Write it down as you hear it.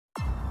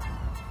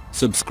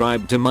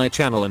Subscribe to my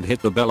channel and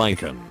hit the bell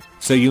icon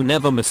so you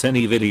never miss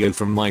any video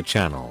from my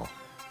channel.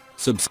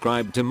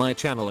 Subscribe to my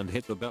channel and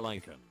hit the bell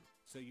icon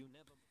so you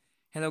never.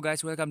 Hello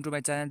guys, welcome to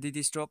my channel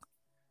दीदी stroke.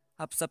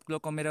 आप सब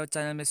लोग को मेरे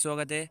channel में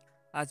स्वागत है।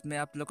 आज मैं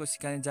आप लोग को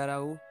सिखाने जा रहा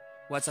हूँ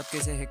व्हाट्सएप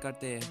कैसे हैक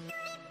करते हैं।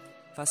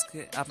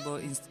 फर्स्ट आपको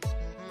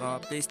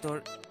प्ले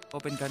स्टोर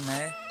ओपन करना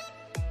है।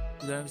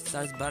 उधर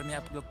सर्च बार में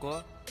आप लोग को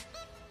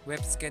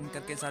वेब स्कैन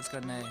करके सर्च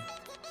करना है।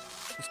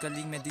 उसका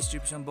लिंक मैं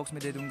डिस्क्रिप्शन बॉक्स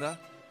में दे दूँगा,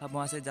 आप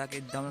वहाँ से जाके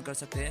डाउनलोड कर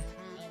सकते हैं।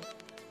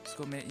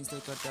 इसको मैं इंस्टॉल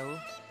करता हूँ।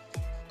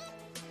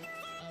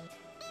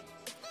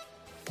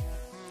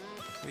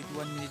 वेट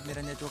 1 मिनट,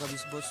 मेरा नेटवर्क अभी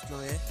बहुत स्लो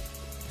है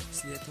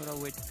इसलिए थोड़ा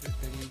वेट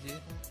कर लीजिए।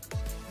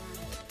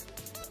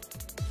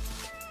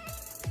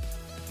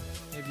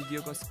 मैं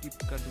वीडियो को स्किप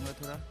कर दूंगा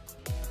थोड़ा।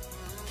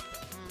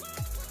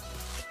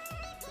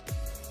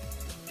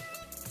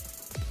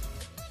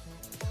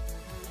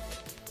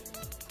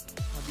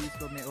 अभी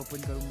इसको मैं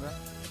ओपन करूंगा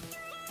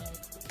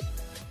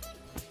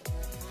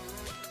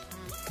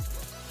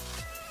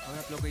और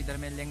आप लोग को इधर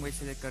में लैंग्वेज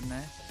सेलेक्ट करना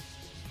है।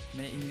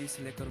 मैं इंग्लिश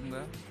सेलेक्ट करूंगा।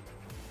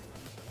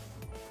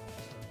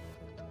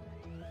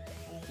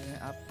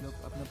 आप लोग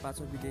अपना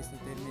पासवर्ड भी दे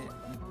सकते हैं,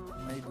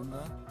 मैं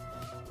दूंगा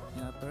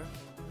यहाँ पर,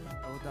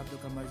 और तो आप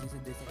लोग का मर्जी से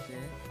दे सकते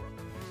हैं।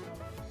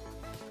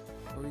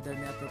 और इधर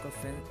में आप लोग का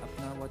फ्रेंड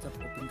अपना व्हाट्सएप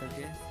ओपन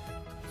करके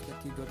उसका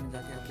थ्री डॉट में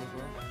जाके आप लोग को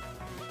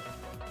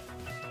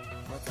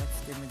व्हाट्सएप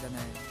स्कैन में जाना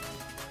है।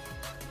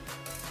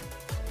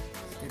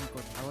 स्कैन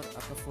कोड और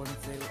आपका फ़ोन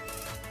से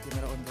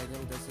कैमरा ऑन जाएगा,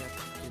 उधर से आप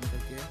स्कैन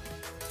करके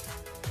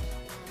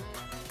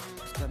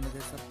उसका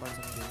मैसेज सब पढ़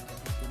सकते हैं।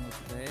 स्कैन हो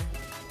चुका है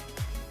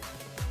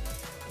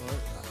और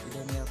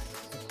इधर में आप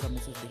सबका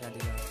मैसेज दिखा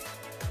देगा।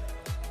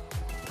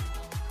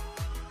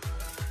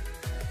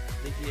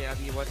 देखिए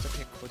अभी व्हाट्सएप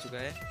हैक हो चुका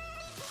है।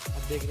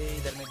 आप देख रहे हैं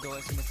इधर में 2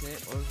 SMS है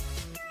और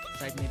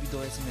साइड में भी 2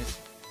 SMS।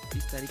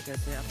 इस तरीके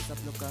से आप सब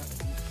लोग का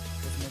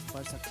SMS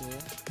पढ़ सकते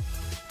हैं।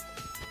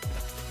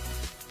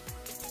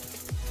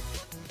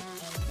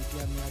 देखिए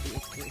हम यहाँ भी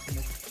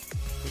SMS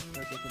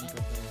करके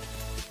करते हैं।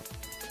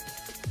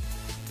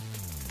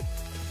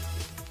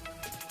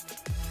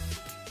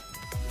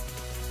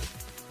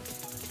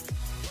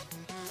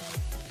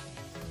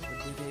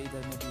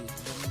 इधर में भी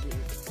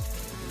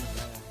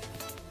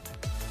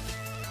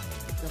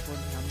इसका फोन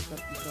हम सब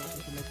इसका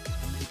SMS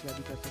हम रिप्लाई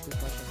भी कर सकते,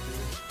 पढ़ सकते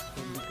हैं,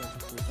 फोन भी कर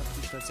सकते हैं, सब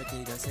कुछ कर सकते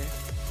हैं इधर से।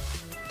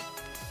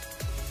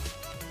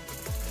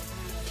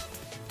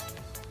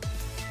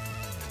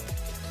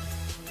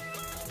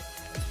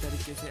 इस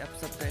तरीके से आप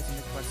सबका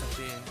SMS पढ़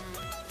सकते हैं।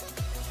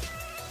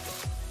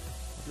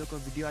 आप लोग को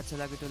वीडियो अच्छा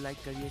लगे तो लाइक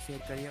करिए,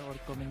 शेयर करिए और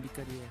कमेंट भी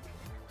करिए।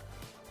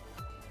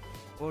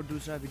 और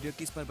दूसरा वीडियो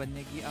किस पर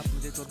बनने की आप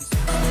मुझे तो भी